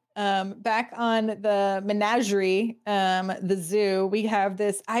 Back on the menagerie, the zoo, we have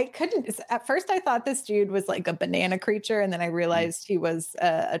this. At first I thought this dude was like a banana creature, and then I realized he was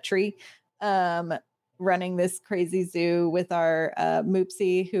a tree, running this crazy zoo with our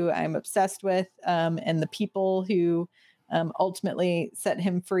Moopsie, who I'm obsessed with, and the people who ultimately set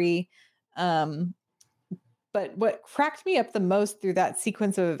him free. But what cracked me up the most through that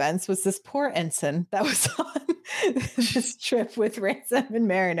sequence of events was this poor ensign that was on this trip with Ransom and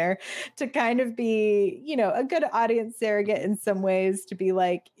Mariner to kind of be, a good audience surrogate in some ways, to be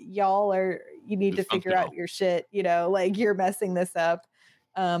like, you need to figure out your shit, like you're messing this up.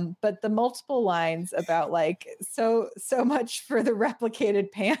 But the multiple lines about like, so much for the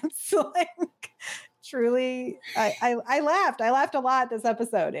replicated pants, like truly, I laughed a lot this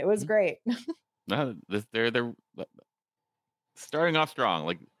episode. It was great. No, they're starting off strong,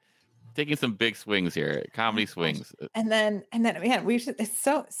 like taking some big swings here, comedy swings. And then man,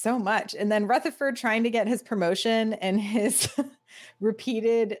 it's so much. And then Rutherford trying to get his promotion and his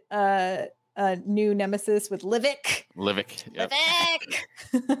repeated new nemesis with Livik. Yep.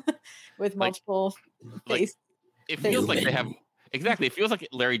 Livik! With multiple face. It feels like they have exactly. It feels like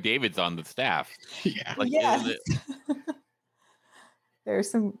Larry David's on the staff. Yeah. Like, yes. There's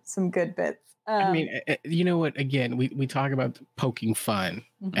some good bits. I mean, you know what? Again, we talk about poking fun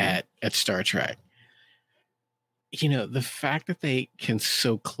at Star Trek. The fact that they can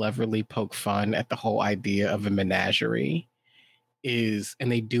so cleverly poke fun at the whole idea of a menagerie and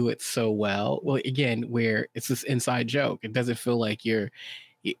they do it so well. Well, again, where it's this inside joke, it doesn't feel like you're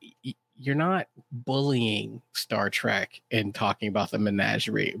not bullying Star Trek and talking about the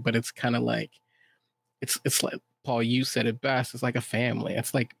menagerie, but it's kind of like it's like, Paul, you said it best. It's like a family.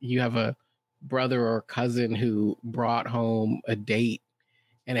 It's like you have a brother or cousin who brought home a date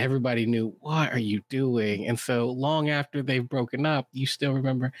and everybody knew, what are you doing? And so long after they've broken up, you still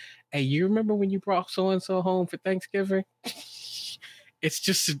remember, hey, you remember when you brought so-and-so home for Thanksgiving? It's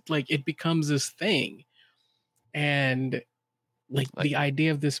just like, it becomes this thing. And like the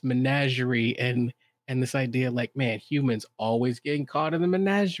idea of this menagerie and this idea, like, man, humans always getting caught in the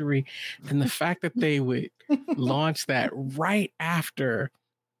menagerie. And the fact that they would launch that right after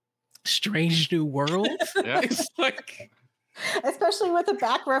Strange New Worlds. Yeah. It's like, especially with a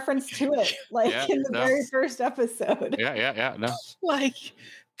back reference to it, like in the very first episode. Yeah. No, like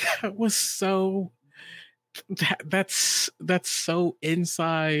that was so. That's so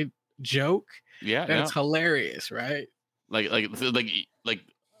inside joke. Yeah, that's hilarious, right? Like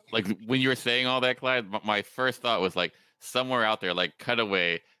when you were saying all that, Clyde, my first thought was like, somewhere out there, like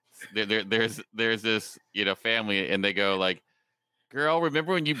cutaway, there's this family, and they go like, girl,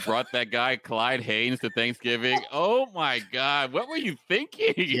 remember when you brought that guy Clyde Haynes to Thanksgiving? Oh my God, what were you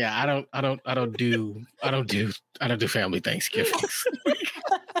thinking? Yeah, I don't do family Thanksgivings.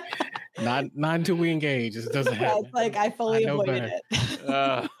 not until we engage. It doesn't happen. It's like I fully avoided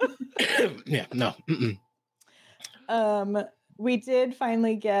it. Yeah, no. We did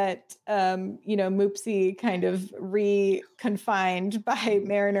finally get Moopsie kind of re-confined by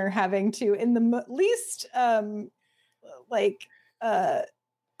Mariner having to, in the least like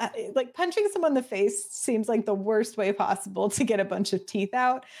punching someone in the face seems like the worst way possible to get a bunch of teeth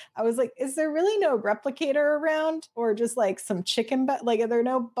out. I was like, is there really no replicator around, or just like some chicken? Like, are there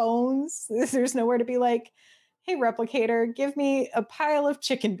no bones? There's nowhere to be like, hey, replicator, give me a pile of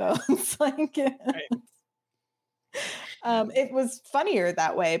chicken bones. Like, it was funnier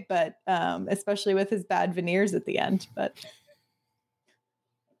that way, but especially with his bad veneers at the end. But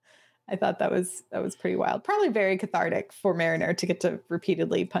I thought that was pretty wild. Probably very cathartic for Mariner to get to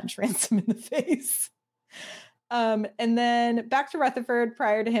repeatedly punch Ransom in the face. And then back to Rutherford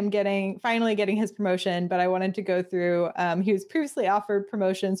prior to him finally getting his promotion. But I wanted to go through, he was previously offered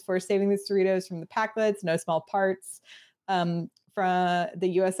promotions for saving the Cerritos from the Packlets, no small parts, from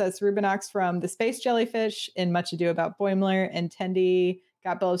the USS Rubinox from the space jellyfish in Much Ado About Boimler, and Tendi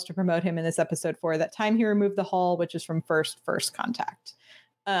got Bellows to promote him in this episode for That Time He Removed the Hull, which is from First Contact.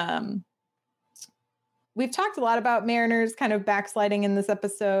 We've talked a lot about Mariner's kind of backsliding in this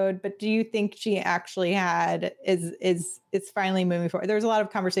episode, but do you think she actually is finally moving forward? There was a lot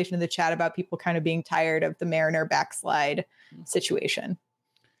of conversation in the chat about people kind of being tired of the Mariner backslide situation.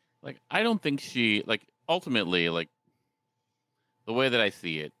 Like, I don't think she, like, ultimately, like, the way that I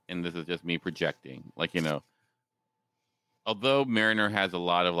see it, and this is just me projecting, like, although Mariner has a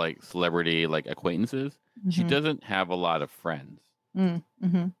lot of like celebrity like acquaintances, she Mhm. doesn't have a lot of friends.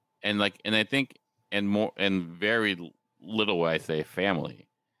 Mm-hmm. And I think, and very little way I say family.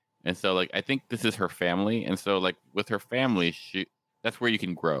 And so like I think this is her family, and so like with her family, that's where you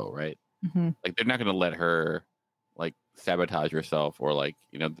can grow, right? Mm-hmm. Like they're not going to let her like sabotage herself, or like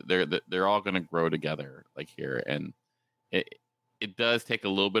they're all going to grow together like here. And it does take a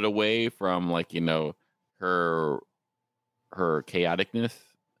little bit away from like her chaoticness,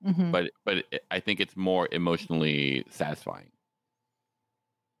 Mm-hmm. but I think it's more emotionally satisfying.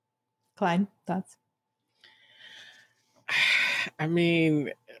 Clyde, thoughts? I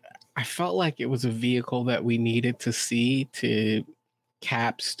mean, I felt like it was a vehicle that we needed to see to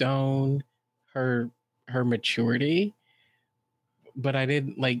capstone her maturity. But I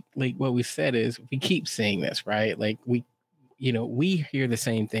didn't like what we said is we keep saying this, right? Like we hear the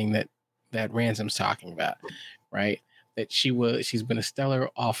same thing that Ransom's talking about, right? That she's been a stellar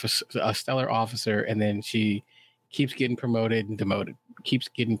officer, and then she keeps getting promoted and demoted, keeps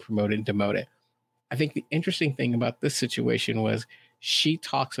getting promoted and demoted. I think the interesting thing about this situation was she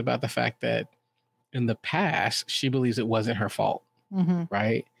talks about the fact that in the past she believes it wasn't her fault, Mm-hmm.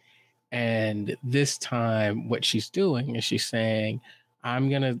 right? And this time, what she's doing is she's saying, I'm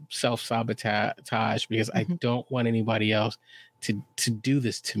going to self-sabotage because I Mhm. don't want anybody else to do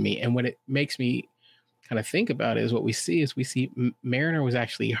this to me. And what it makes me kind of think about is what we see Mariner was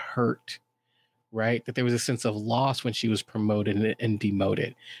actually hurt, right? That there was a sense of loss when she was promoted and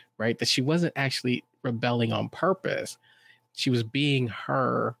demoted, right? That she wasn't actually rebelling on purpose. She was being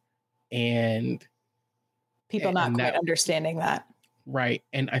her, and People not quite that, understanding that. right.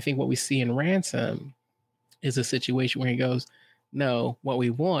 And I think what we see in Ransom is a situation where he goes, no, what we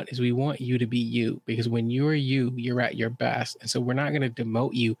want is we want you to be you, because when you're you, you're at your best. And so we're not going to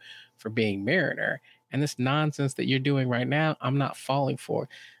demote you for being Mariner. And this nonsense that you're doing right now, I'm not falling for.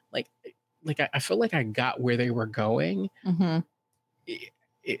 Like I feel like I got where they were going. Mm-hmm.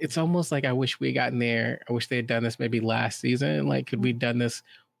 It's almost like I wish we had gotten there. I wish they had done this maybe last season. Like, could we have done this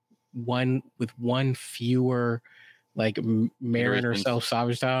one fewer like Mariner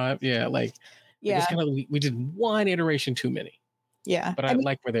self-sabotage? Yeah, like it's kind of we did one iteration too many. Yeah, but I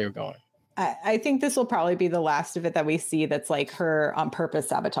like where they were going. I think this will probably be the last of it that we see that's like her on purpose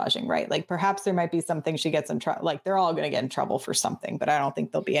sabotaging, right? Like perhaps there might be something she gets in trouble. Like they're all going to get in trouble for something, but I don't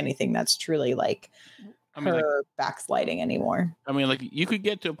think there'll be anything that's truly like her backsliding anymore. I mean, like you could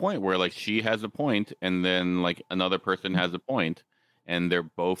get to a point where like she has a point and then like another person has a point and they're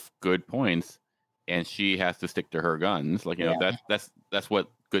both good points and she has to stick to her guns. Like, that's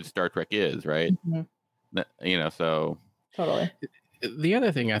what good Star Trek is, right? Mm-hmm. So totally. The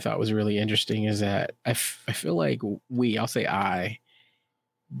other thing I thought was really interesting is that I feel like I'll say I,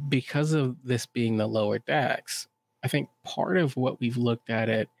 because of this being the lower decks, I think part of what we've looked at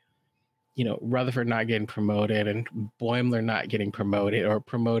it, Rutherford not getting promoted and Boimler not getting promoted or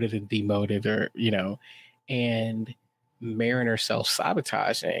promoted and demoted, or, and Mariner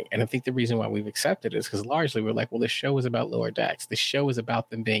self-sabotaging. And I think the reason why we've accepted is because largely we're like, well, this show is about lower decks. The show is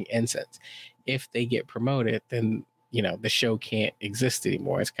about them being ensigns. If they get promoted, then the show can't exist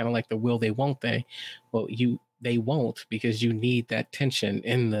anymore. It's kind of like the will they, won't they? Well, they won't, because you need that tension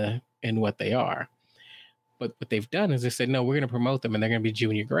in what they are. But what they've done is they said, no, we're going to promote them and they're going to be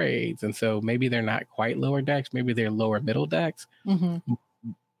junior grades. And so maybe they're not quite lower decks. Maybe they're lower middle decks. Mm-hmm.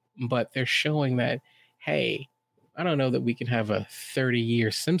 But they're showing that, hey, I don't know that we can have a 30-year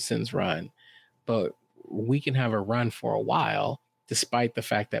Simpsons run, but we can have a run for a while, despite the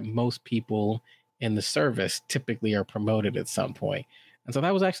fact that most people in the service typically are promoted at some point. And so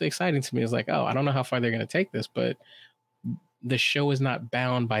that was actually exciting to me. It's like, oh, I don't know how far they're going to take this, but the show is not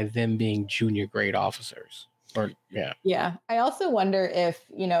bound by them being junior grade officers. Yeah. I also wonder if,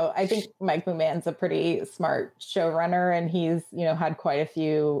 I think Mike McMahon's a pretty smart showrunner, and he's, had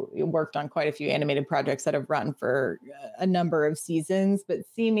worked on quite a few animated projects that have run for a number of seasons, but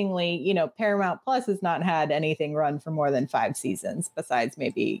seemingly, Paramount Plus has not had anything run for more than 5 seasons besides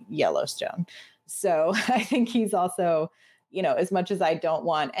maybe Yellowstone. So I think he's also, as much as I don't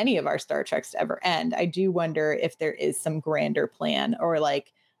want any of our Star Treks to ever end, I do wonder if there is some grander plan or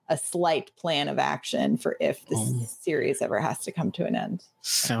like a slight plan of action for if this series ever has to come to an end.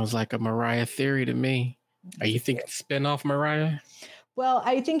 Sounds like a Mariah theory to me. Are you thinking spinoff Mariah? Well,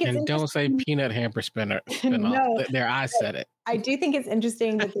 I think it's, and don't say peanut hamper spinoff. No, there, I said it. I do think it's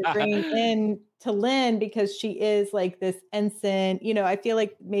interesting that they're bringing in T'Lyn because she is like this ensign. I feel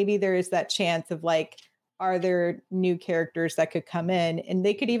like maybe there is that chance of like are there new characters that could come in, and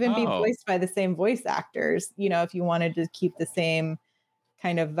they could even be voiced by the same voice actors, if you wanted to keep the same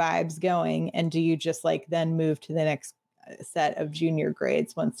kind of vibes going. And do you just like then move to the next set of junior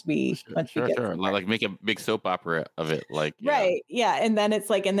grades once we get sure. Like make a big soap opera of it, like right, yeah. And then it's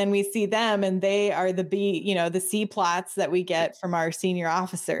like, and then we see them, and they are the B, the C plots that we get from our senior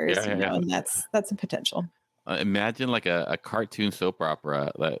officers, and that's a potential. Imagine like a cartoon soap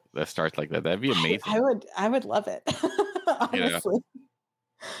opera that starts like that. That'd be amazing. I would love it, honestly.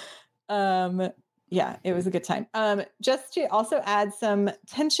 Yeah, it was a good time. Just to also add some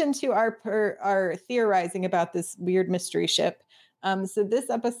tension to our theorizing about this weird mystery ship. So this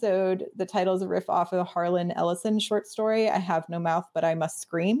episode, the title is a riff off of a Harlan Ellison short story, I Have No Mouth, But I Must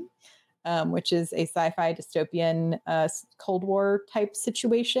Scream, which is a sci-fi dystopian Cold War type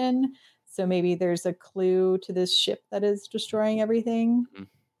situation. So maybe there's a clue to this ship that is destroying everything.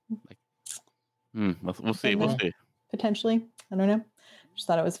 We'll see. We'll see. Potentially. I don't know. Just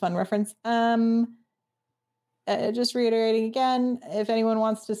thought it was a fun reference. Just reiterating again, if anyone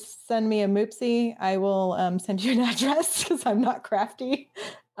wants to send me a Moopsie, I will send you an address because I'm not crafty.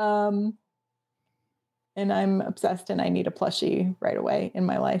 And I'm obsessed and I need a plushie right away in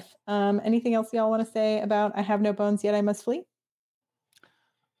my life. Anything else y'all want to say about I Have No Bones Yet I Must Flee?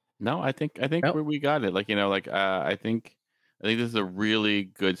 No, I think nope. we got it. Like, I think this is a really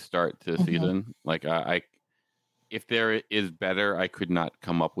good start to the season. Like, if there is better, I could not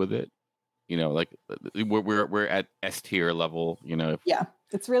come up with it. Like we're at S tier level. Yeah,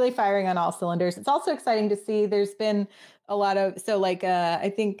 it's really firing on all cylinders. It's also exciting to see. There's been a lot of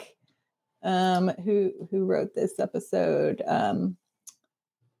I think who wrote this episode.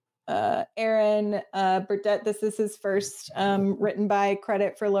 Aaron Burdett, this is his first written by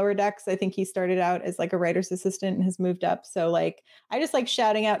credit for Lower Decks. I think he started out as like a writer's assistant and has moved up. So like, I just like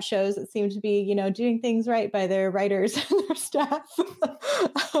shouting out shows that seem to be, doing things right by their writers and their staff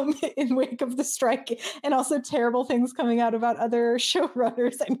in wake of the strike, and also terrible things coming out about other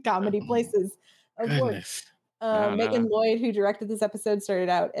showrunners and comedy places of work. Megan Lloyd, who directed this episode, started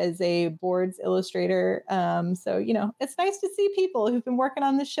out as a boards illustrator. So, it's nice to see people who've been working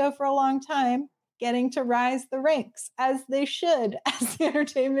on this show for a long time getting to rise the ranks, as they should, as the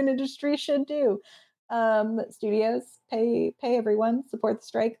entertainment industry should do. Studios, pay everyone, support the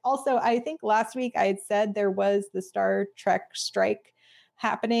strike. Also, I think last week I had said there was the Star Trek strike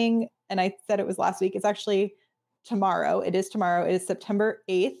happening, and I said it was last week. It's actually tomorrow. It is tomorrow. It is September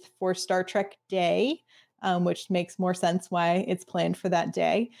 8th for Star Trek Day. Which makes more sense why it's planned for that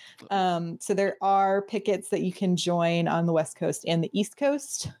day. So there are pickets that you can join on the West Coast and the East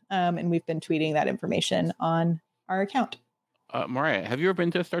Coast. And we've been tweeting that information on our account. Mariah, have you ever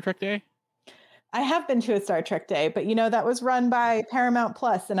been to a Star Trek Day? I have been to a Star Trek Day, but that was run by Paramount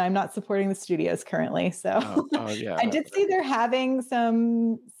Plus, and I'm not supporting the studios currently. So yeah. I did see they're having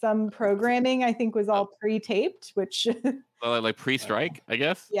some programming, I think was all pre-taped, which like pre-strike, I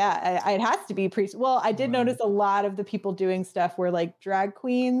guess. Yeah, it has to be pre. Well, I did notice a lot of the people doing stuff were like drag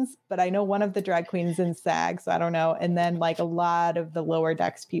queens, but I know one of the drag queens in SAG, so I don't know. And then like a lot of the Lower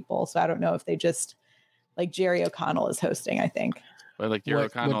Decks people, so I don't know if they just like Jerry O'Connell is hosting, I think. But like Jerry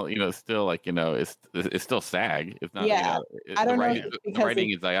O'Connell, still like it's still SAG. It's not. Yeah, I don't know. The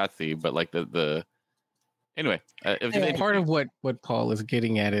writing is IATSE, but like the anyway. Part of what Paul is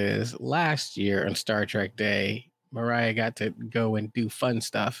getting at is last year on Star Trek Day, Mariah got to go and do fun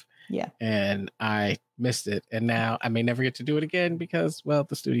stuff. Yeah, and I missed it, and now I may never get to do it again because the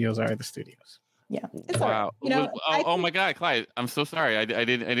studios are the studios. Yeah. Wow. Oh my God, Clyde! I'm so sorry. I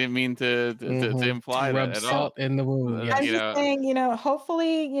didn't mean to imply rub that at salt all. in the wound. I'm just saying,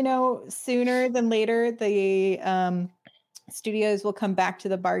 hopefully, sooner than later, the studios will come back to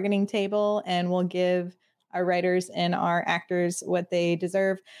the bargaining table and will give our writers and our actors what they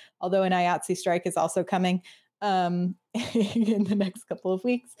deserve. Although an IATSE strike is also coming in the next couple of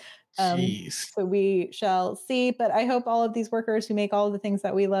weeks. So we shall see, but I hope all of these workers who make all of the things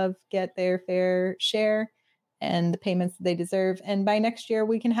that we love get their fair share and the payments that they deserve. And by next year,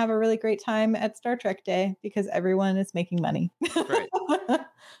 we can have a really great time at Star Trek Day because everyone is making money. Right.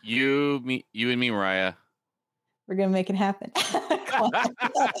 You and me, Mariah. We're going to make it happen.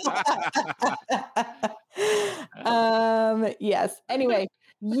 Yes. Anyway,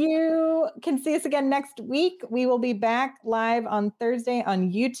 you can see us again next week. We will be back live on Thursday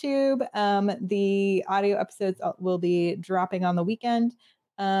on YouTube. The audio episodes will be dropping on the weekend.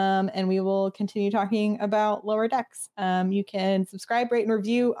 And we will continue talking about Lower Decks. You can subscribe, rate, and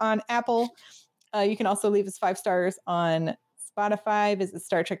review on Apple. You can also leave us 5 stars on Spotify. Visit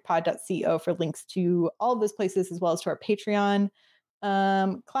StarTrekPod.co for links to all of those places, as well as to our Patreon.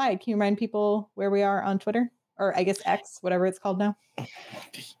 Clyde, can you remind people where we are on Twitter? Or I guess X, whatever it's called now.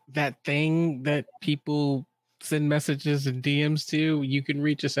 That thing that people send messages and DMs to, you can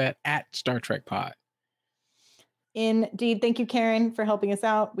reach us at Star Trek Pod. Indeed. Thank you, Karen, for helping us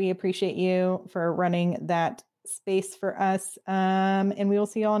out. We appreciate you for running that space for us. And we will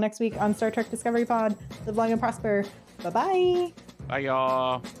see you all next week on Star Trek Discovery Pod. Live long and prosper. Bye-bye. Bye,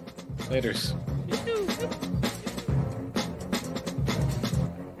 y'all. Laters.